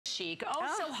chic,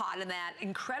 so hot in that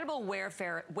incredible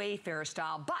Wayfarer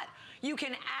style, but you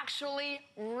can actually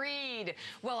read.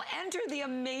 Well, enter the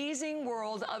amazing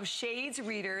world of Shades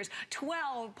readers.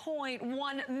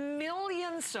 12.1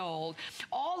 million sold.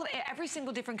 Every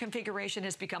single different configuration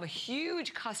has become a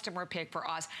huge customer pick for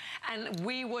us, and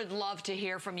we would love to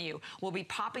hear from you. We'll be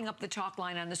popping up the talk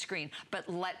line on the screen, but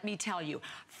let me tell you,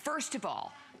 first of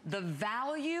all, the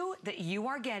value that you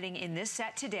are getting in this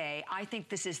set today, I think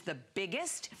this is the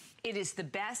biggest, it is the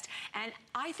best, and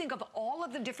I think of all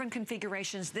of the different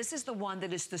configurations, this is the one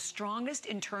that is the strongest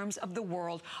in terms of the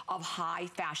world of high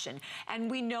fashion. And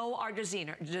we know our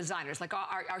designers, like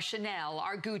our Chanel,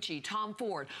 our Gucci, Tom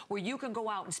Ford, where you can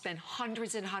go out and spend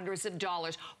hundreds and hundreds of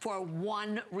dollars for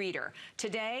one reader.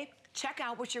 Today, check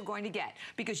out what you're going to get,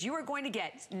 because you are going to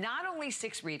get not only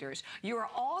 6 readers, you are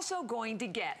also going to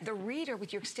get the reader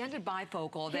with your extended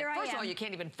bifocal that, first of all, you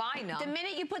can't even find them. The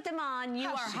minute you put them on, you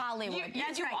are Hollywood.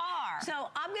 You are. So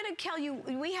I'm going to tell you,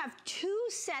 we have 2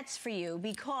 sets for you,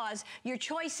 because your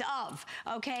choice of,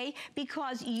 okay?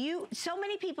 Because so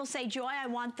many people say, Joy, I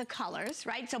want the colors,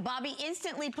 right? So Bobby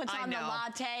instantly puts on the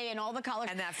latte and all the colors.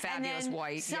 And that fabulous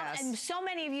white, yes. And so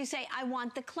many of you say, I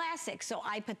want the classic. So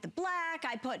I put the black,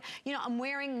 I put, you know, I'm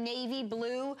wearing navy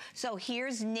blue, so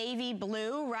here's navy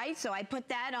blue, right? So I put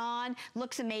that on,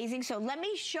 looks amazing. So let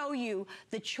me show you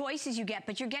the choices you get,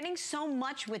 but you're getting so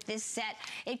much with this set.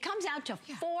 It comes out to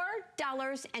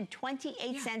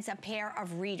 $4.28 a pair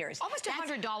of readers. Almost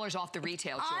 $100 off the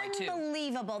retail, Joy, too.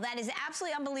 Unbelievable. That is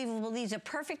absolutely unbelievable. These are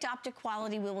perfect optic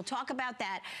quality. We will talk about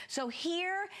that. So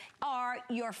here are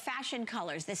your fashion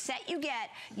colors. The set you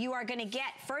get, you are going to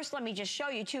get, first let me just show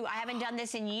you, too. I haven't done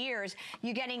this in years.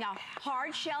 You're getting a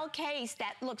hard shell case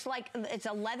that looks like it's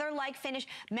a leather-like finish,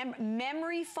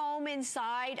 memory foam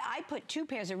inside. I put 2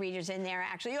 pairs of readers in there,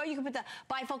 actually. Or you can put the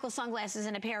bifocal sunglasses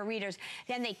in a pair of readers.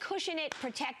 Then they cushion it,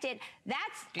 protect it.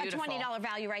 That's beautiful. A $20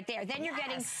 value right there. Then you're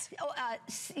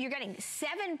getting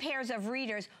 7 pairs of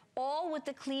readers, all with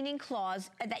the cleaning claws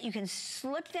that you can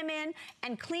slip them in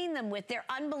and clean them with. They're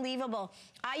unbelievable.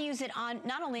 I use it on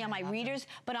not only on my readers,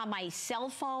 but on my cell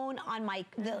phone, on my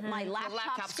my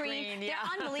laptop screen. They're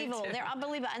unbelievable. They're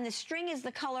unbelievable. And the string is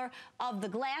the color of the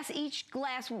glass. Each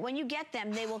glass, when you get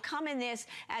them, they will come in this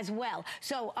as well.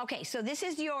 So, okay, so this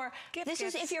is your, this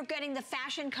is if you're getting the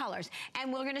fashion colors.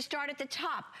 And we're gonna start at the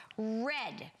top,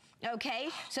 red. Okay,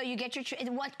 so you get you get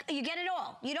it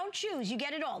all. You don't choose, you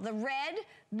get it all. The red,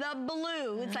 the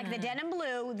blue, it's like the denim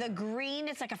blue, the green,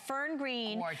 it's like a fern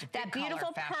green, that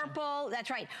beautiful purple, that's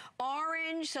right,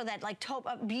 orange, so that like taupe,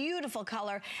 beautiful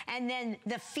color, and then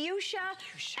the fuchsia,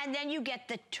 and then you get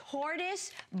the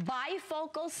tortoise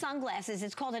bifocal sunglasses.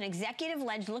 It's called an executive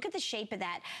lens. Look at the shape of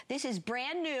that. This is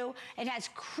brand new. It has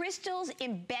crystals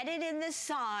embedded in the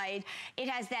side. It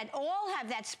has that, all have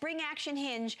that spring action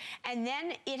hinge, and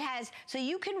then it has, so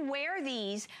you can wear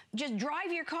these, just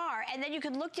drive your car, and then you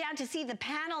can look down to see the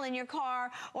panel in your car,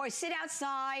 or sit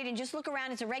outside and just look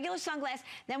around. It's a regular sunglass.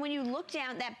 Then when you look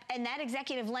down, that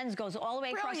executive lens goes all the way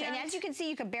across. And as you can see,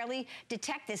 you can barely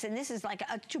detect this, and this is like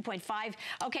a 2.5.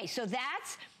 Okay, so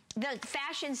that's the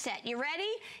fashion set. You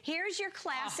ready? Here's your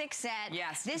classic set.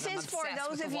 Yes. This is for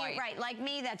those of you, right, like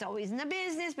me, that's always in the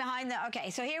business behind the, okay,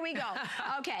 so here we go.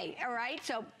 Okay, all right,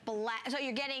 so black, so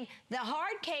you're getting, the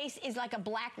hard case is like a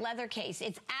black leather case.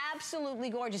 It's absolutely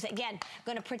gorgeous. Again,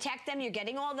 gonna protect them. You're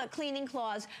getting all the cleaning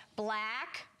claws.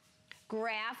 Black,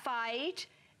 graphite,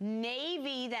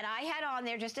 navy that I had on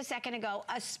there just a second ago,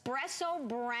 espresso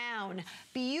brown,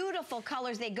 beautiful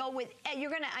colors. They go with,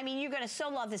 you're gonna, I mean, you're gonna so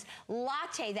love this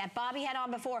latte that Bobby had on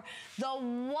before. The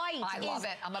white I love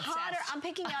it. I'm obsessed. Hotter. I'm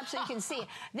picking it up so you can see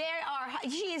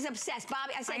it. She is obsessed.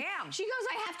 Bobby, I said, I am. She goes,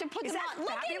 I have to put them on. Look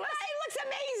at it, it looks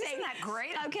amazing. Isn't that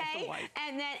great? Okay,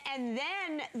 and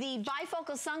then the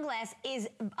bifocal sunglass is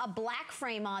a black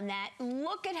frame on that.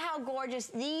 Look at how gorgeous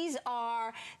these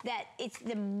are. That it's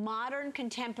the modern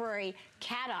contemporary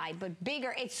cat eye, but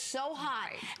bigger. It's so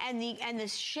hot, and the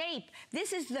shape.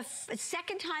 This is the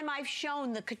second time I've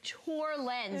shown the Couture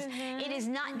lens. It is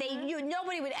not.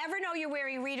 Nobody would ever know you're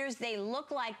wearing readers. They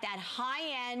look like that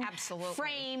high-end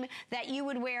frame that you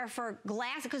would wear for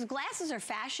glass, because glasses are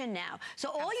fashion now. So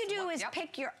all you do is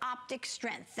pick your optic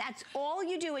strength. That's all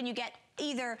you do, and you get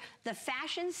either the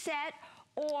fashion set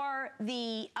or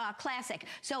the classic.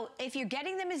 So if you're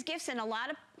getting them as gifts, and a lot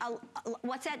of,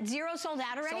 what's that, 0 sold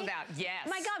out already? Sold out, yes.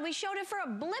 My God, we showed it for a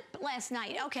blip last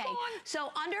night. Okay,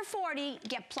 so under 40,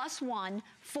 get +1,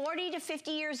 40 to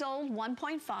 50 years old,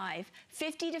 1.5,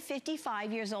 50 to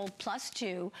 55 years old,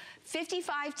 +2,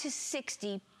 55 to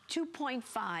 60,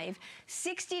 2.5.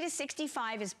 60 to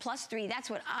 65 is +3. That's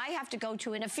what I have to go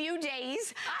to in a few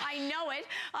days. I know it,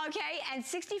 okay? And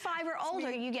 65 or older,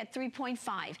 you get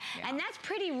 3.5. Yeah. And that's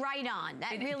pretty right on.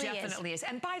 That really is. It definitely is.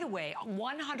 And by the way,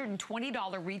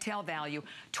 $120 retail value,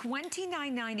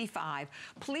 $29.95.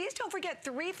 Please don't forget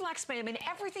 3 flex pay. I mean,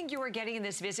 everything you are getting in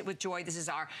this visit with Joy, this is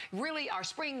really our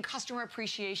spring customer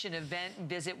appreciation event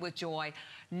visit with Joy.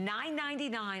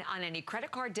 $9.99 on any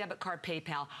credit card, debit card,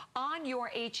 PayPal, on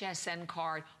your HSN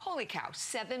card. Holy cow,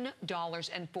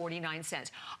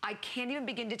 $7.49. I can't even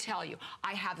begin to tell you.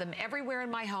 I have them everywhere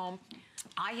in my home.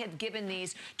 I have given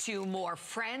these to more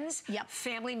friends,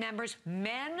 family members,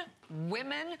 men,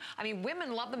 women. I mean,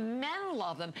 women love them, men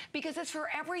love them, because it's for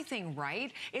everything,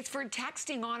 right? It's for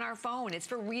texting on our phone. It's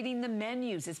for reading the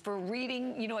menus. It's for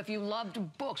reading, you know, if you loved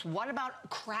books. What about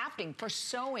crafting, for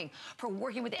sewing, for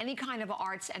working with any kind of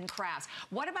arts and crafts?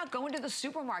 What about going to the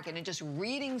supermarket and just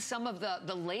reading some of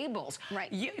the labels?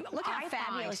 Right. Look how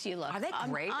fabulous you look. Are they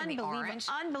great in the orange?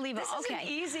 Unbelievable. This is an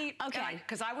easy,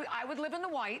 because I would live in the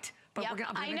white. But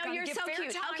I know, you're so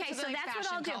cute. Okay, so that's what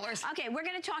I'll do. Okay, we're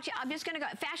going to talk to you. I'm just going to go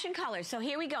fashion colors. So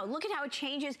here we go. Look at how it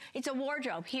changes. It's a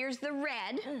wardrobe. Here's the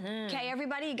red. Okay,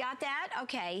 everybody, you got that?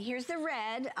 Okay, here's the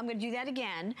red. I'm going to do that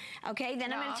again. Okay,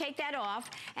 then I'm going to take that off.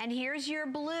 And here's your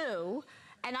blue.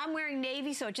 And I'm wearing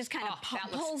navy, so it just kind of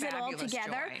pulls it all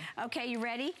together. Joy. Okay, you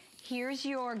ready? Here's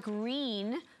your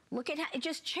green. Look at how it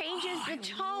just changes the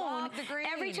tone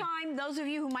every time. Those of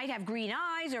you who might have green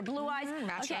eyes or blue eyes.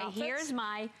 Okay, here's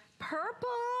my purple.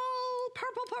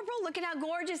 Look at how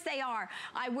gorgeous they are.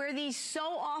 I wear these so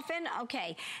often.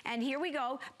 Okay, and here we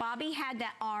go. Bobby had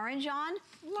that orange on.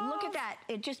 Look at that.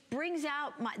 It just brings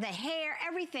out the hair,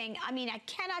 everything. I mean, I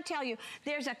cannot tell you.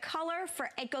 There's a color for,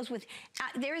 it goes with,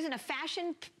 there isn't a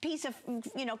fashion piece of,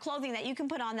 you know, clothing that you can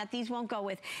put on that these won't go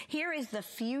with. Here is the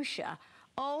fuchsia.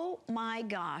 Oh my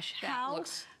gosh, how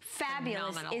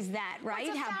fabulous is that, right?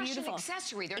 Well, it's a how fashion beautiful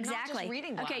accessory. They're not just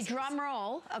reading glasses. Okay, drum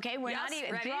roll. Okay, we're not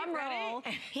even drum roll.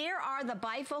 Here are the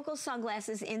bifocal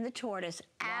sunglasses in the tortoise.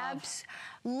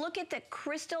 Look at the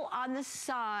crystal on the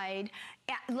side.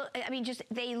 Look, I mean,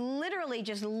 they literally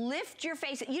just lift your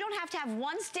face. You don't have to have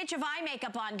one stitch of eye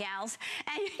makeup on, gals,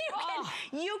 and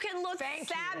you can look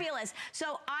fabulous.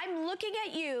 So I'm looking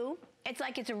at you. It's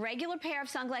like it's a regular pair of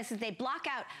sunglasses. They block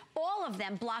out, all of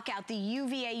them block out the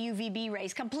UVA, UVB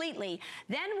rays completely.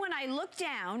 Then when I look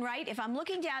down, right, if I'm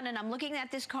looking down and I'm looking at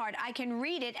this card, I can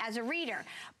read it as a reader.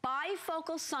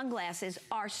 Bifocal sunglasses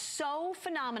are so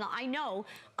phenomenal. I know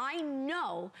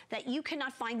that you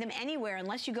cannot find them anywhere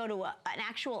unless you go to an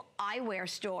actual eyewear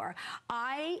store.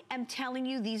 I am telling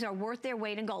you, these are worth their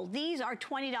weight in gold. These are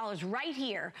 $20 right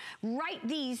here.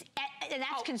 These, and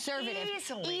that's conservative.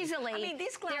 Easily. I mean,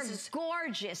 these glasses, they're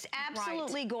gorgeous,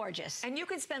 absolutely gorgeous. And you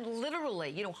can spend literally,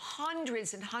 you know,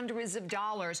 hundreds and hundreds of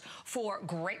dollars for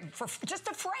just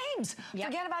the frames.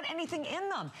 Forget about anything in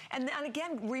them. And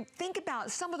again, think about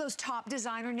some of those top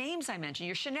designer names I mentioned,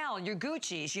 your Chanel, your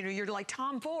Gucci's, you know, your like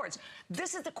Tom Fords.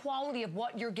 This is the quality of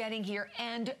what you're getting here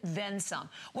and then some.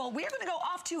 Well, we're going to go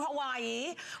off to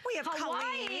Hawaii. We have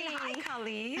Colleen. Hi,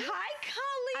 Colleen. Hi,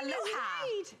 Colleen.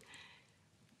 Aloha.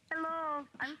 Hello.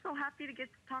 I'm so happy to get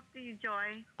to talk to you,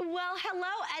 Joy. Well,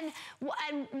 hello. And what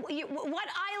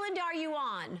island are you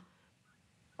on?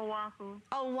 Oahu.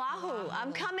 Oahu.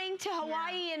 I'm coming to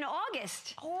Hawaii in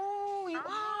August. Oh, you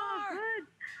are. Good.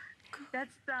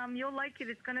 That's, you'll like it.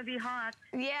 It's going to be hot.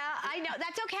 Yeah, I know.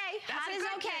 That's okay. Hot is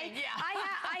okay. Yeah.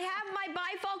 I have my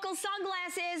bifocal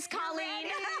sunglasses,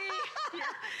 Colleen.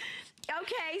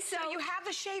 Okay, so you have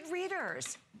the shade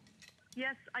readers.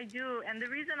 Yes, I do. And the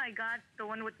reason I got the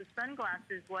one with the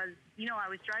sunglasses was, you know, I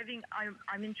was driving.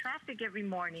 I'm in traffic every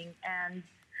morning, and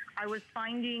I was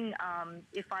finding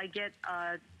if I get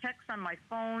a text on my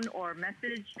phone or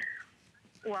message,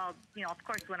 well, you know, of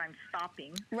course, when I'm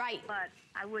stopping. Right. But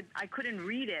I couldn't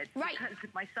read it. Right.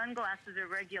 Because my sunglasses are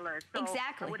regular. So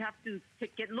exactly. I would have to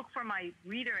look for my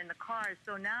reader in the car.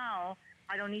 So now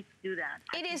I don't need to do that.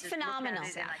 It is phenomenal.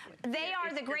 They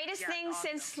are the greatest thing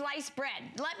since sliced bread.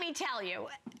 Let me tell you.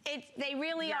 They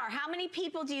really are. How many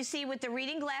people do you see with the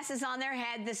reading glasses on their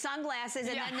head, the sunglasses,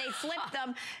 and then they flip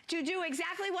them to do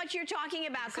exactly what you're talking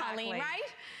about, Colleen,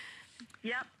 right?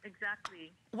 Yep,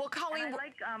 exactly. Well, Colleen, and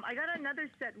I got another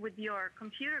set with your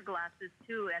computer glasses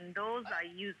too, and those I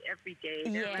use every day.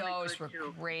 They're really those were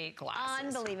great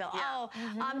glasses. Unbelievable. Yeah. Oh,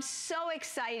 I'm so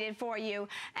excited for you.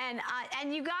 And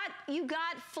you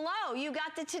got Flo. You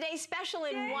got the Today Special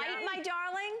in white, my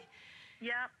darling.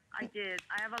 Yep, I did.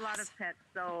 I have a lot of pets,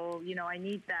 so you know I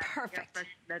need that. Perfect.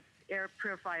 That's air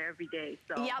purifier every day.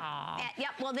 So. Yep. Yep.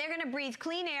 Well, they're going to breathe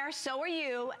clean air. So are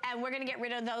you. And we're going to get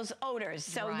rid of those odors.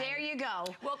 So there you go.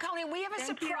 Well, Colleen, we have a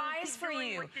surprise for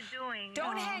you. What you're doing.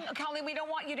 Don't hang, Colleen, we don't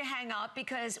want you to hang up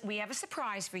because we have a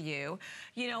surprise for you.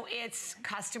 You know, it's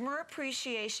Customer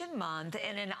Appreciation Month,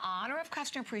 and in honor of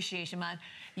Customer Appreciation Month,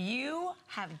 you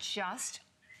have just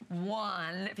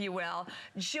won, if you will,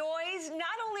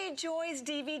 not only Joy's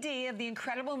DVD of the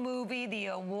incredible movie, the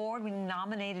award-winning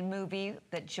nominated movie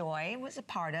that Joy was a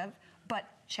part of, but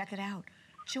check it out.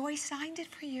 Joy signed it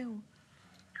for you.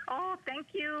 Oh, thank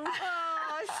you.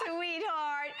 Oh,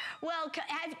 sweetheart. Well,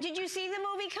 did you see the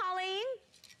movie, Colleen?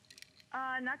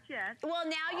 Not yet. Well,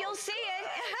 now you'll see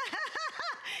it.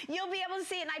 You'll be able to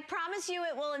see it, and I promise you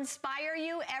it will inspire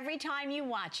you every time you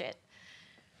watch it.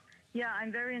 Yeah,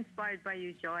 I'm very inspired by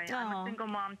you, Joy. I'm a single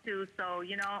mom, too, so,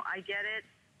 you know, I get it.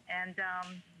 And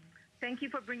thank you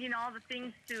for bringing all the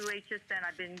things to HSN.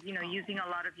 I've been, you know, using a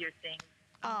lot of your things.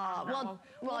 Oh,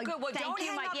 well, good. Well, don't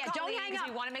hang up, yeah, don't hang up.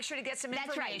 We want to make sure to get some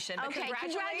information. That's right. Okay,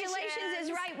 congratulations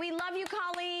is right. We love you,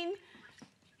 Colleen.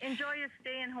 Enjoy your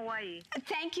stay in Hawaii.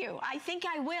 Thank you. I think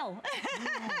I will.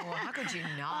 Oh, how could you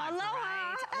not? Aloha.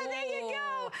 Right? Oh, there you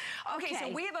go. Okay, so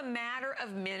we have a matter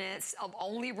of minutes of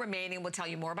only remaining. We'll tell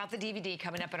you more about the DVD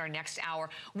coming up in our next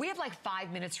hour. We have like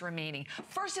 5 minutes remaining.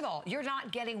 First of all, you're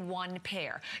not getting one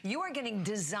pair. You are getting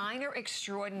designer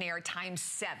extraordinaire times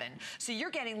 7. So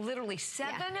you're getting literally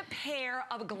 7 pair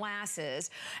of glasses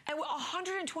and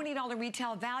 $120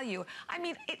 retail value. I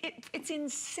mean, it's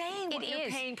insane what you're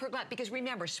paying per glass. Because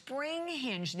remember, spring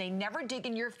hinge, they never dig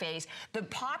in your face. The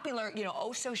popular, you know,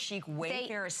 oh so chic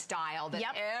Wayfarer style that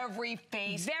every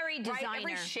face, very designer, right?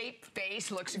 Every shaped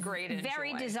face looks great.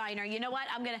 Very designer. You know what?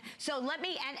 I'm gonna. So let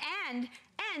me and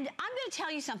I'm gonna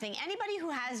tell you something. Anybody who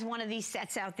has one of these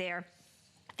sets out there,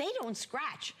 they don't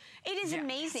scratch. It is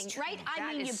amazing, right?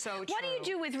 I mean, what do you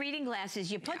do with reading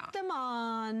glasses? You put them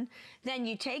on, then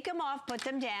you take them off, put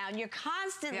them down. You're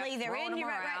constantly, they're in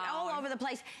your all over the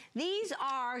place. These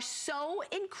are so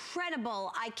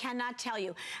incredible, I cannot tell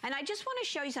you. And I just want to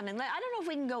show you something. I don't know if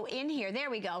we can go in here. There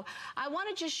we go. I want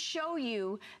to just show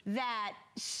you that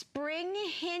spring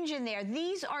hinge in there.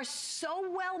 These are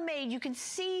so well made. You can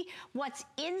see what's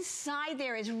inside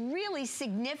there is really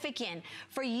significant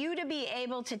for you to be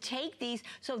able to take these.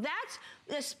 So that's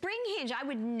the spring hinge. I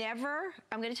would never,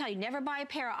 I'm going to tell you, never buy a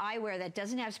pair of eyewear that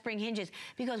doesn't have spring hinges,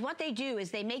 because what they do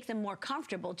is they make them more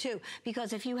comfortable too.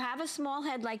 Because if you have a small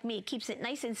head like me, it keeps it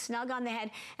nice and snug on the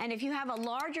head. And if you have a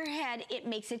larger head, it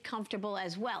makes it comfortable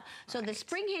as well. So the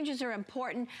spring hinges are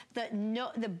important.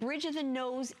 The bridge of the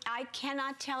nose, I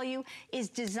cannot tell you, is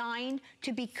designed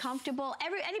to be comfortable.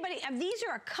 These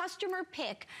are a customer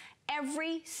pick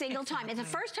every single time. It's the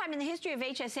first time in the history of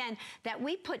HSN that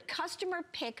we put customer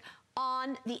pick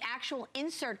on the actual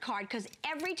insert card, because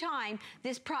every time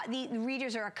the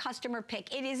readers are a customer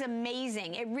pick. It is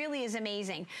amazing. It really is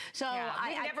amazing. So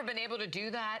we've never been able to do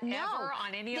that ever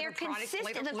on any other product.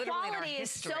 The quality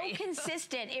is so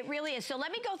consistent. It really is. So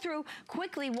let me go through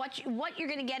quickly what you're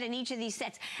going to get in each of these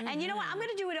sets. And you know what? I'm going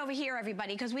to do it over here,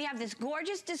 everybody, because we have this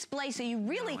gorgeous display. So you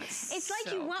really, it's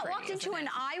like you walked into an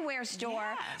eyewear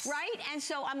store, right? And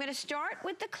so I'm going to start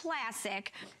with the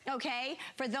classic. Okay,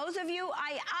 for those of you,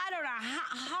 I don't know,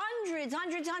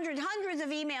 hundreds of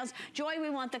emails. Joy, we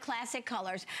want the classic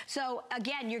colors. So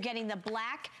again, you're getting the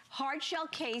black hard shell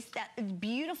case, that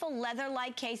beautiful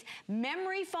leather-like case,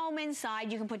 memory foam inside.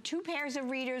 You can put 2 pairs of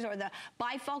readers or the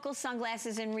bifocal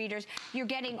sunglasses and readers. You're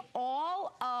getting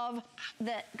all of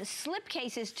the slip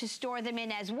cases to store them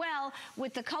in as well,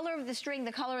 with the color of the string,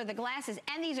 the color of the glasses,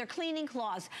 and these are cleaning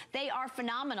cloths. They are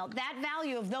phenomenal. That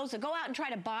value of those, go out and try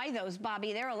to buy those,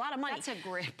 Bobby. They're a lot of money. That's a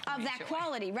great point, of that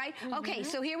quality, right? Okay,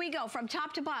 so here we go. From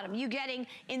top to bottom, you're getting,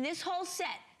 in this whole set,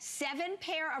 7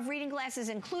 pair of reading glasses,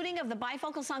 including of the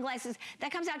bifocal sunglasses.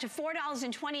 That comes out to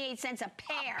 $4.28 a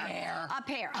pair. A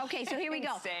pair. Okay, so here we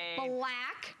go.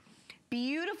 Black,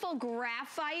 beautiful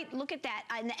graphite. Look at that.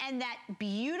 And that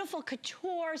beautiful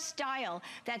couture style.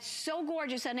 That's so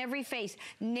gorgeous on every face.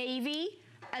 Navy,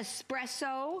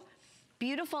 espresso,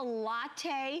 beautiful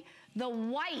latte. The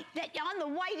white, on the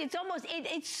white, it's almost,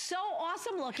 it's so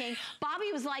awesome looking.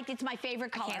 Bobby was like, it's my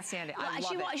favorite color. I can't stand it. I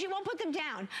love it. She won't put them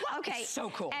down. Okay. It's so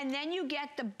cool. And then you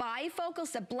get the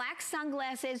bifocals, the black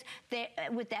sunglasses,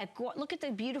 with that, look at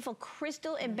the beautiful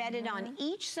crystal embedded on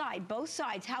each side, both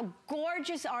sides. How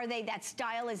gorgeous are they? That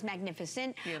style is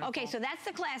magnificent. Beautiful. Okay, so that's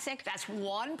the classic. That's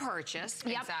one purchase.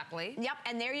 Yep. Exactly. Yep,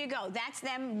 and there you go. That's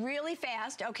them really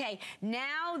fast. Okay,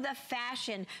 now the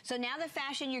fashion. So now the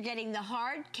fashion, you're getting the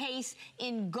hard case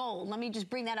in gold. Let me just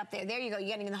bring that up there. There you go.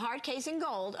 You're getting the hard case in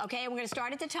gold. Okay, and we're going to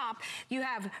start at the top. You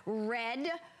have red,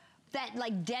 that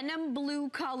like denim blue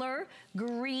color,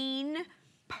 green,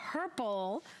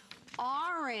 purple,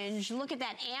 orange, look at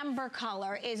that amber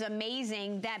color is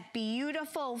amazing. That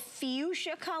beautiful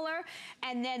fuchsia color.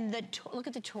 And then look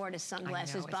at the tortoise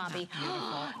sunglasses, Bobby.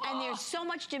 And there's so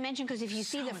much dimension because if you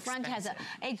see the front has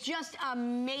it's just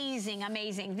amazing,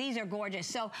 amazing. These are gorgeous.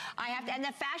 So I have to, and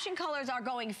the fashion colors are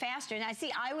going faster. And I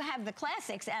have the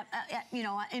classics you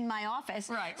know, in my office.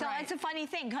 Right, so it's a funny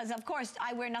thing because of course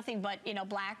I wear nothing but, you know,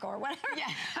 black or whatever. Yeah.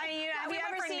 I mean, have you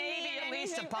ever seen navy at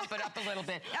least to pump it up a little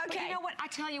bit. Okay. But you know what? I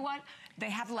tell you what, they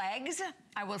have legs.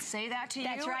 I will say that to you.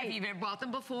 That's right. If you've bought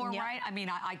them before, right? I mean,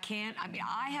 I can't. I mean,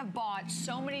 I have bought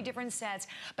so many different sets,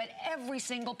 but every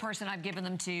single person I've given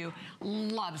them to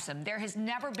loves them. There has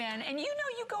never been, and you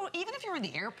know, you go, even if you're in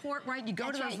the airport, right? You go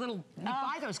to those little, you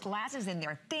buy those glasses and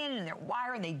they're thin and they're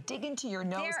wire and they dig into your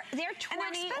nose. They're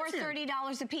 $20 or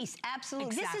 $30 a piece.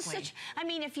 Absolutely. Exactly. This is such, I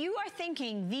mean, if you are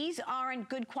thinking these aren't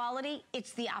good quality,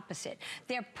 it's the opposite.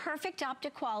 They're perfect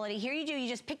optic quality. Here you do, you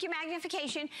just pick your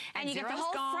magnification and you get the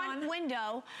whole front window.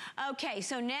 Okay,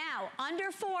 so now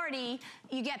under 40,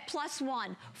 you get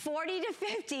 +1. 40 to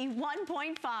 50,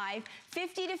 1.5.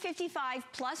 50 to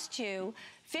 55, +2.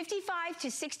 55 to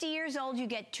 60 years old, you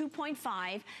get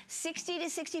 2.5. 60 to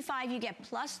 65, you get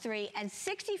 +3. And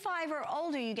 65 or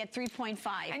older, you get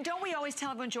 3.5. And don't we always tell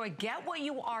everyone, Joy, get what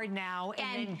you are now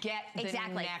and then get the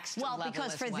next level. Well,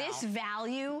 because for this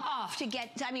value, to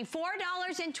get, I mean,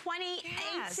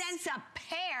 $4.28 a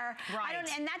pair. Right.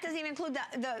 And that doesn't even include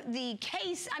the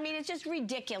case. I mean, it's just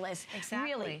ridiculous.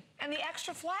 Exactly. Really. And the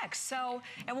extra flex. So,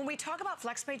 and when we talk about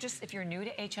FlexPay, just if you're new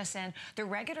to HSN, the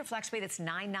regular FlexPay that's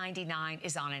 $9.99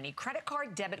 is on any credit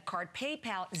card, debit card,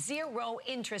 PayPal, 0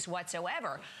 interest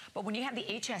whatsoever. But when you have the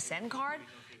HSN card,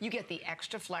 you get the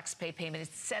extra FlexPay payment.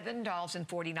 It's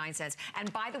 $7.49.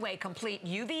 And by the way, complete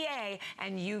UVA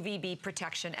and UVB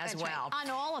protection as well. Right. On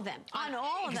all of them. On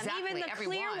all of them. Even the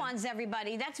clear ones,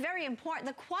 everybody. That's very important.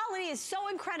 The quality is so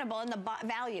incredible and the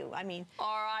value. I mean.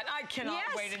 All right. I cannot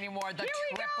wait anymore. The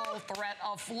triple threat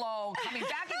of flow coming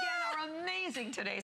back again are amazing today.